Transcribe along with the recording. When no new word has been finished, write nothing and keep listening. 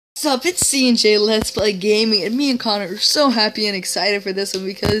What's up, it's C&J Let's Play Gaming, and me and Connor are so happy and excited for this one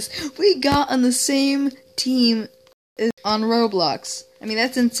because we got on the same team on Roblox. I mean,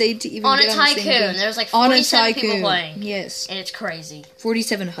 that's insane to even get on the same team. On a tycoon, there's like 47 people playing. Yes. And it's crazy.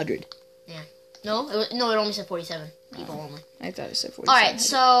 4,700. Yeah. No, it only said 47 people only. I thought it said 47. Alright,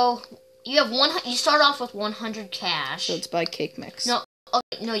 so you have you start off with 100 cash. So it's by cake mix. No,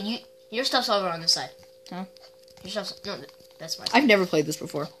 okay, no, your stuff's over on this side. Huh? Your stuff's, no, that's my I've never played this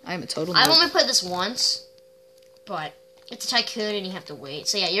before. I am a total noob. I've only played this once, but it's a tycoon and you have to wait.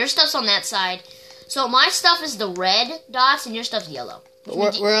 So yeah, your stuff's on that side. So my stuff is the red dots and your stuff's yellow. But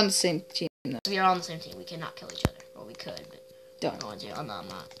we're on the same team though. We are on the same team. We cannot kill each other. Well, we could, but don't. No, I'm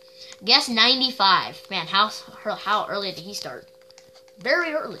not. Guess 95. Man, how early did he start?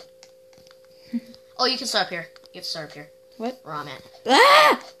 Very early. Oh, you can start up here. You have to start up here. What? Where I'm at.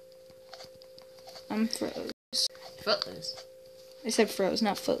 Ah! I'm froze. Footloose. I said froze,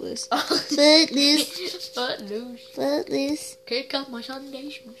 not footloose. Footloose. Footloose. Footloose. Kick up my Sunday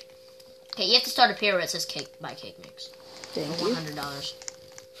shoes. Okay, you have to start up here where it says cake by cake mix. Thank for you. $100.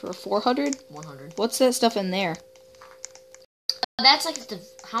 For 400? 100. What's that stuff in there? That's like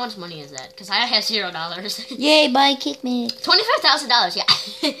how much money is that? Because I have $0. Yay, buy cake mix. $25,000.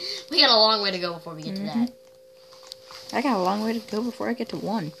 Yeah, we got a long way to go before we get to that. I got a long way to go before I get to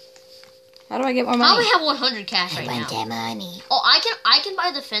 1. How do I get more money? I only have 100 cash right now. I want that money. Oh, I can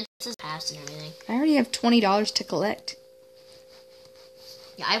buy the fences, pass, and everything. I already have $20 to collect.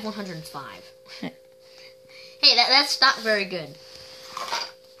 Yeah, I have 105. Hey, that's not very good.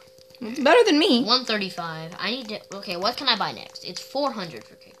 Better than me. 135. I need to. Okay, what can I buy next? It's 400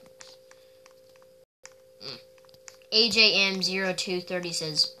 for cake mix. AJM0230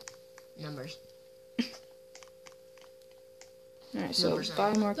 says numbers. Alright, so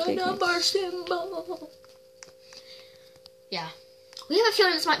buy more cake mix. Number symbol. Yeah. We have a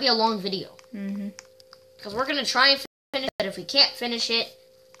feeling this might be a long video. Because we're going to try and finish it, but if we can't finish it,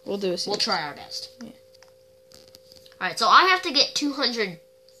 we'll do it. We'll try our best. Yeah. Alright, so I have to get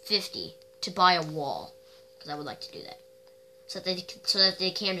 250 to buy a wall. Because I would like to do that. So that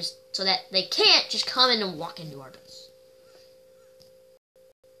they can't just come in and walk into our base.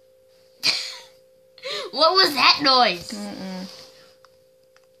 What was that noise?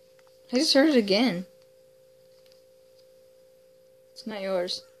 I just heard it again. It's not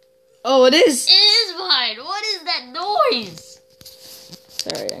yours. Oh, it is! It is mine! What is that noise?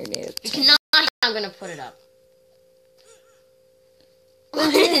 Sorry, I need it. You cannot. I'm gonna put it up.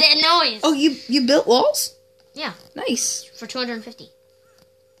 What is that noise? Oh, you built walls? Yeah. Nice. For 250.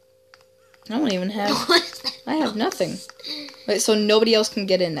 I don't even have... I have nothing. Wait, so nobody else can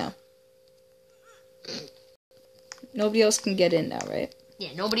get in now? Nobody else can get in now, right?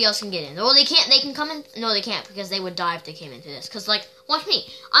 Yeah, nobody else can get in. Well, they can't. They can come in. No, they can't because they would die if they came into this. Because, like, watch me.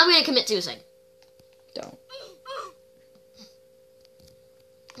 I'm going to commit suicide. Don't.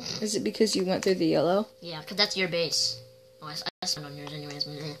 Is it because you went through the yellow? Yeah, because that's your base. Oh, I spawned on yours anyways.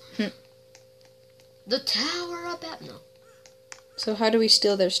 The tower up at... No. So how do we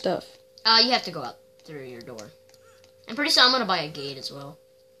steal their stuff? You have to go up through your door. And pretty soon I'm going to buy a gate as well.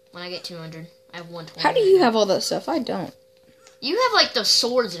 When I get 200. I have 120. How do you have all that stuff? I don't. You have, like, the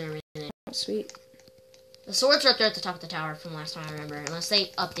swords and everything. Oh, sweet. The swords are up there at the top of the tower from last time I remember. Unless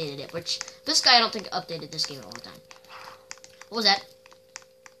they updated it. Which, this guy I don't think updated this game in a long time. What was that?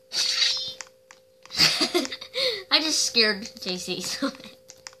 I just scared JC.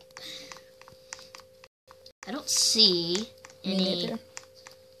 I don't see any...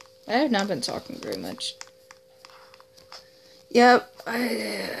 I have not been talking very much. Yep.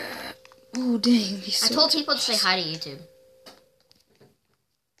 Oh, dang. I told people to say hi to YouTube.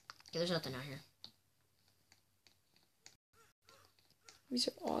 Okay, there's nothing out here. These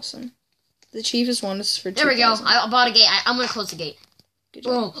are awesome. The cheapest one is for $2,000. There we go. I bought a gate. I'm going to close the gate. Good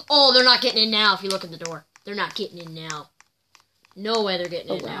job. Boom. Oh, they're not getting in now if you look at the door. They're not getting in now. No way they're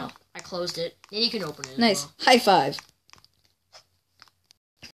getting in now. I closed it. And you can open it nice. As well. High five.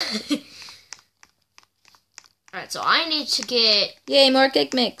 Alright, so I need to get... Yay, more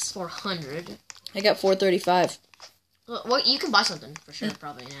cake mix. 400. I got 435. Well, you can buy something for sure,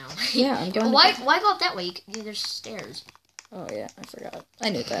 probably now. Yeah, I'm going Why go up that way? There's stairs. Oh, yeah, I forgot. I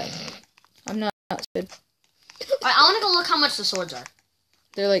knew that. I'm not stupid. Alright, I want to go look how much the swords are.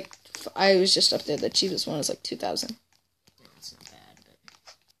 They're like... I was just up there. The cheapest one is like 2,000. Yeah, that's not bad, but...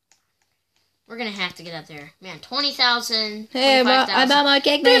 We're going to have to get up there. Man, 20,000, Hey, I bought my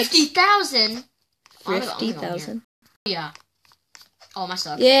cake mix. 50,000! 50,000? Yeah. Oh, my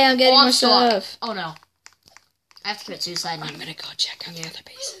stuff. Yeah, I'm getting more stuff. Oh, no. I have to commit suicide. I'm gonna go check out the other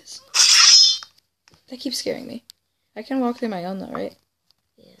bases. That keeps scaring me. I can walk through my own though, right?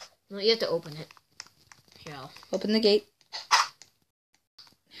 Yeah. No, you have to open it. Here, Open the gate.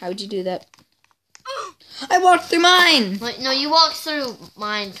 How'd you do that? I walked through mine! Wait, no, you walked through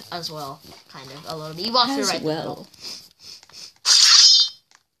mine as well. Kind of, a little bit. You walked through right in the middle.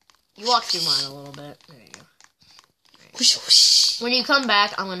 You walked through mine a little bit. There you go. Right. When you come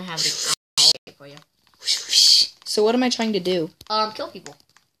back, I'm gonna have the for you. So what am I trying to do? Kill people.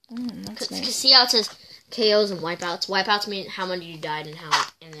 Oh, that's nice. See how it says KOs and wipeouts? Wipeouts mean how many you died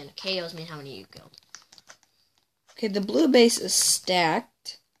and then KOs mean how many you killed. Okay, the blue base is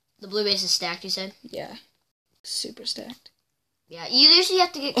stacked. The blue base is stacked, you said? Yeah. Super stacked. Yeah, you usually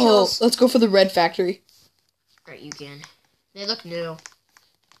have to get kills. Oh, let's go for the red factory. Alright, you can. They look new.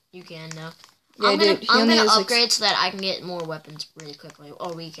 You can, though. Yeah, I'm gonna upgrade so that I can get more weapons really quickly.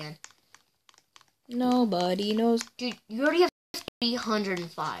 Or we can. Nobody knows. Dude, you already have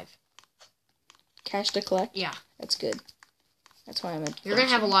 305. Cash to collect? Yeah. That's good. That's why I'm at... You're gonna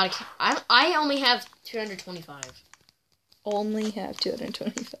have a lot of... I only have 225. Only have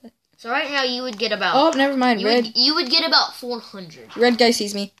 225. So right now you would get about... Oh, never mind. Red. You would get about 400. Red guy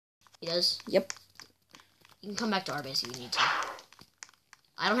sees me. He does? Yep. You can come back to our base if you need to.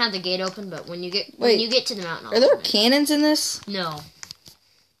 I don't have the gate open, but when you get to the mountain, are there cannons in this? No.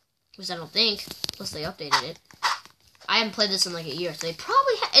 At least I don't think, unless they updated it. I haven't played this in like a year, so they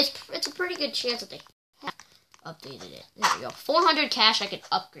probably it's a pretty good chance that they have updated it. There we go. 400 cash, I can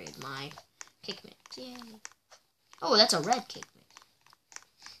upgrade my kickmate. Yay. Oh, that's a red kickmate.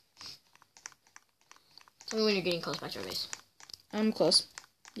 Tell me when you're getting close back to our base. I'm close.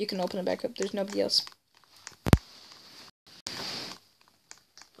 You can open it back up. There's nobody else.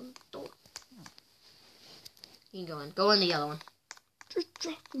 You can go in. Go in the yellow one. Just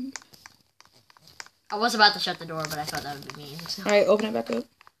dropping. I was about to shut the door, but I thought that would be mean. So. Alright, open it back up.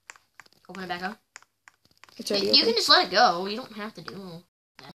 Open it back up? It's already open. You can just let it go. You don't have to do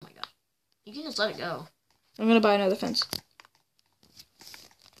that. Oh my god. You can just let it go. I'm gonna buy another fence.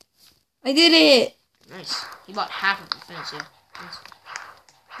 I did it! Nice. You bought half of the fence, yeah. Nice.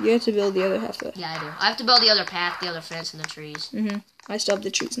 You have to build the other half of it. Yeah, I do. I have to build the other path, the other fence, and the trees. Mm-hmm. I still have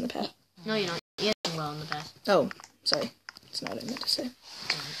the trees in the path. No, you don't. You have to well in the path. Oh, sorry. That's not what I meant to say.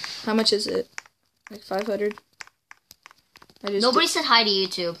 How much is it? Like 500? Nobody said hi to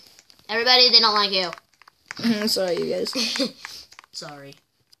YouTube. Everybody, they don't like you. Sorry, you guys. Sorry.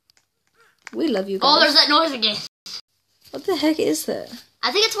 We love you guys. Oh, there's that noise again. What the heck is that?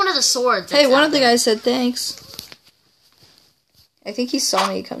 I think it's one of the swords. Hey, one of the guys said thanks. I think he saw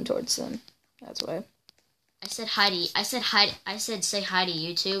me come towards them. That's why. I said hi to. I said say hi to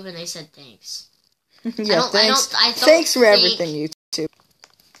YouTube, and they said thanks. Yeah, thanks. Thanks for everything, YouTube.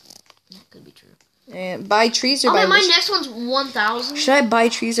 That could be true. And buy trees or buy. Oh, my next one's 1,000. Should I buy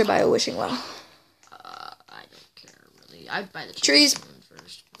trees or buy a wishing well? I don't care really. I'd buy the trees one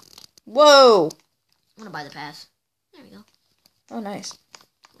first. Whoa! I'm gonna buy the path. There we go. Oh, nice.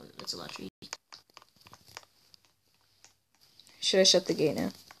 Well, that's a lot of trees. Should I shut the gate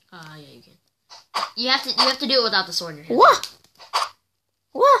now? Yeah, you can. You have to do it without the sword in your hand. What?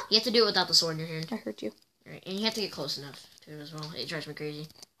 What? You have to do it without the sword in your hand. I heard you. Alright, and you have to get close enough to it as well. It drives me crazy.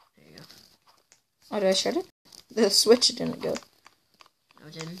 There you go. Oh, did I shut it? The switch didn't go. No,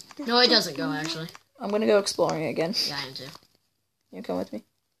 it didn't. No, it doesn't go, actually. I'm gonna go exploring again. Yeah, I am too. You come with me?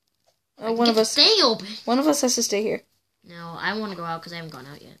 Oh, one of us. Stay open. One of us has to stay here. No, I want to go out because I haven't gone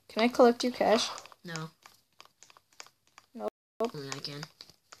out yet. Can I collect your cash? No. No. Only I can.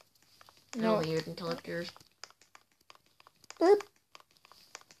 No, you can collect yours. Boop.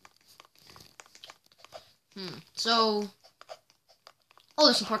 So. Oh,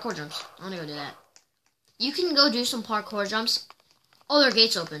 there's some parkour jumps. I want to go do that. You can go do some parkour jumps. Oh, their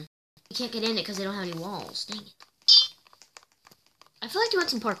gate's open. You can't get in it because they don't have any walls. Dang it. I feel like doing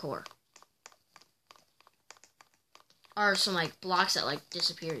some parkour. Or some, like, blocks that, like,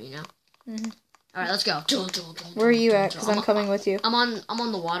 disappear, you know? Mm-hmm. Alright, let's go. Where are you at? Because I'm coming with you. I'm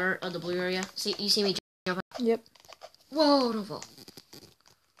on the water of the blue area. See, you see me jump up? Yep. Whoa, don't fall.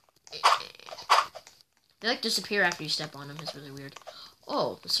 They, like, disappear after you step on them. It's really weird.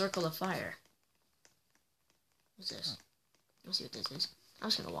 Oh, the circle of fire. What's this? Let's see what this is. I'm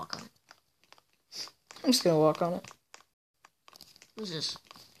just gonna walk on it. I'm just gonna walk on it. What's this?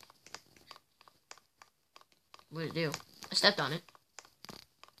 What did it do? I stepped on it.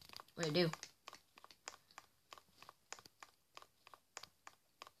 What did it do?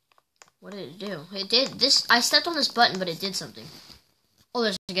 What did it do? It did this. I stepped on this button, but it did something. Oh,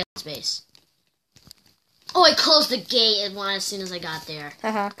 there's a guest space. Oh, I closed the gate as soon as I got there.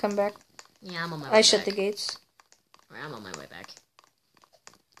 Haha, come back. Yeah, I'm on my way back. I shut the gates. Alright, I'm on my way back.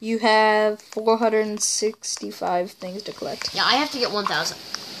 You have 465 things to collect. Yeah, I have to get 1,000.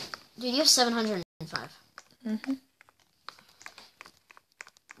 Dude, you have 705. Mm-hmm.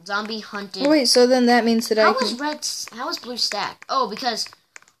 Zombie hunted. Oh, wait, so then that means that How was blue stacked? Oh, because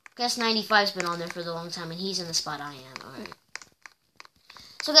I guess 95's been on there for the long time, and he's in the spot I am. Alright.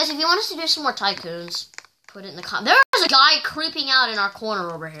 So, guys, if you want us to do some more tycoons, put it in the comments. There's a guy creeping out in our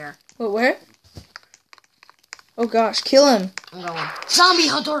corner over here. What, where? Oh, gosh, kill him. I'm going. Zombie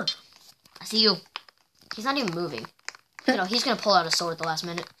hunter! I see you. He's not even moving. You know, he's going to pull out a sword at the last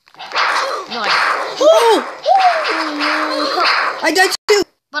minute. No, I died too!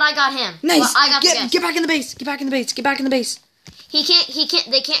 But I got him. Nice. Well, I got get back in the base. Get back in the base. Get back in the base. They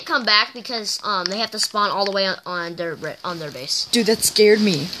can't come back because they have to spawn all the way on their base. Dude, that scared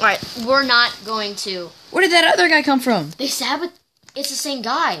me. All right, we're not going to. Where did that other guy come from? It's the same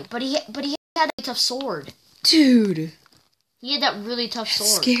guy, but he had a tough sword. Dude. He had that really tough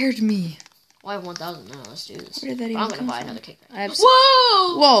sword. Scared me. Well, I have 1,000 now. Let's do this. Where did that even I'm gonna come buy from? another kickback.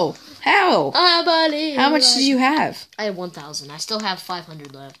 Whoa! How? I believe. How much did you have? I had 1,000. I still have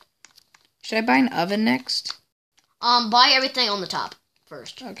 500 left. Should I buy an oven next? Buy everything on the top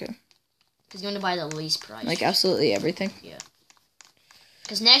first. Okay. Because you want to buy the least price. Like absolutely everything? Yeah.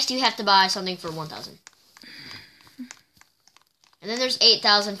 Because next you have to buy something for 1,000. And then there's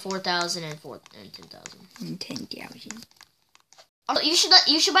 8,000, 4,000, and 10,000. And 10,000. You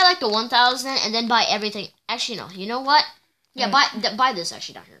should buy like the 1,000 and then buy everything. Actually, no. You know what? Yeah, buy this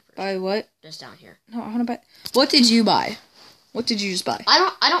actually down here first. Buy what? Just down here. No, I want to buy. What did you buy? What did you just buy?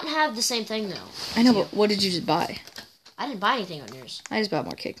 I don't have the same thing though. I know, but what did you just buy? I didn't buy anything on yours. I just bought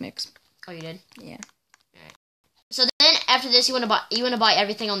more cake mix. Oh, you did? Yeah. All right. So then after this, you want to buy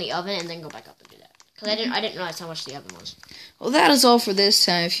everything on the oven and then go back up and do that. Because I didn't realize how much the oven was. Well, that is all for this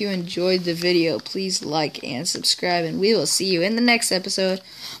time. If you enjoyed the video, please like and subscribe, and we will see you in the next episode.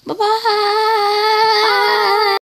 Bye-bye!